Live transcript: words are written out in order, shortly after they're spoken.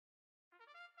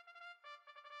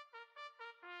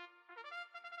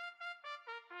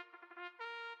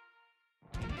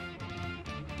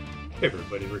Hey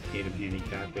everybody, Rick Needham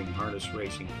handicapping harness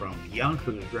racing from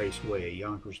Yonkers Raceway,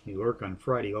 Yonkers, New York on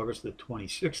Friday, August the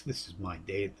 26th. This is my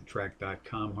day at the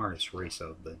track.com harness race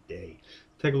of the day.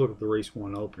 Take a look at the race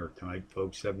one opener tonight,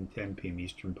 folks, 7:10 p.m.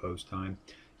 Eastern Post Time.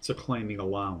 It's a claiming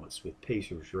allowance with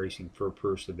Pacers racing for a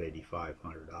purse of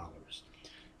 $8,500.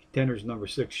 Contenders number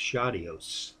 6,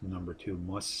 Shadios, number 2,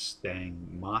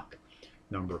 Mustang Mach,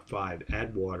 number 5,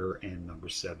 Adwater, and number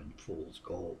 7, Fool's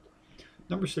Gold.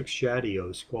 Number 6,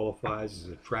 Shadios, qualifies as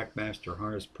a Trackmaster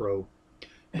Harness Pro.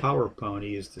 Power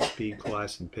Pony is the speed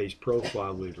class and pace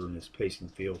profile leader in his pacing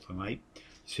field tonight.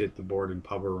 He's hit the board in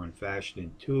power run fashion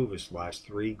in 2 of his last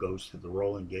 3. Goes to the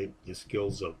rolling gate with the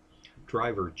skills of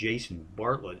driver Jason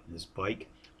Bartlett and his bike.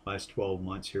 Last 12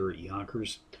 months here at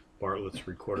Yonkers, Bartlett's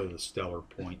recorded a stellar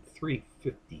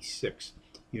 .356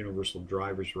 universal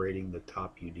driver's rating, the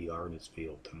top UDR in his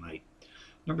field tonight.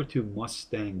 Number 2,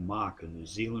 Mustang Mach, a New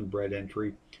Zealand-bred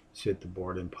entry. He's hit the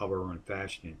board in power run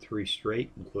fashion in 3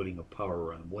 straight, including a power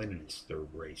run win in his 3rd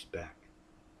race back.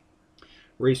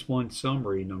 Race 1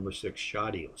 summary, number 6,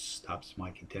 Shadios, tops my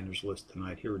contenders list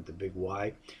tonight here at the Big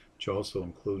Y, which also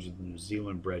includes the New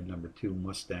Zealand-bred number 2,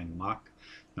 Mustang Mach,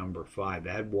 number 5,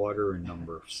 Adwater, and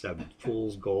number 7,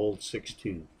 Fool's Gold,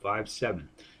 6'2", 5'7",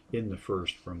 in the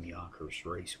first from Yonkers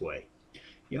Raceway.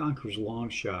 Yonkers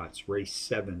Longshots, race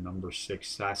 7, number 6,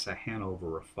 Sasa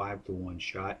Hanover, a 5-to-1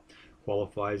 shot.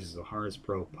 Qualifies as a Harness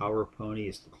Pro Power Pony,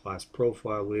 is the class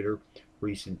profile leader.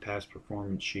 Recent past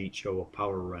performance sheet show a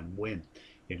power run win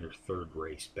in her 3rd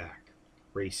race back.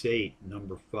 Race 8,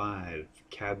 number 5,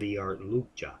 Caviar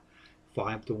Lucha,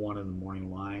 5-to-1 in the morning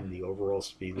line. The overall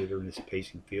speed leader in his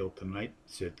pacing field tonight.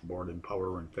 He's hit the board in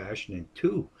power run fashion in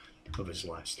 2 of his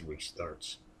last 3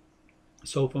 starts.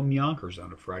 So from Yonkers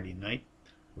on a Friday night,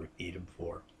 Rick Needham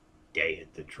for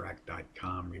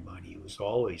dayatthetrack.com, reminding you as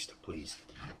always to please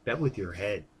bet with your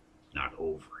head, not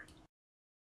over it.